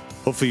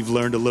 Hopefully you've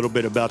learned a little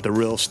bit about the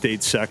real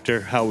estate sector,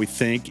 how we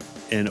think,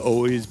 and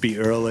always be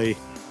early,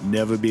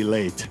 never be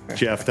late.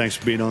 Jeff, thanks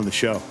for being on the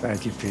show.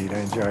 Thank you, Pete. I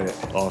enjoyed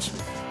it. Awesome.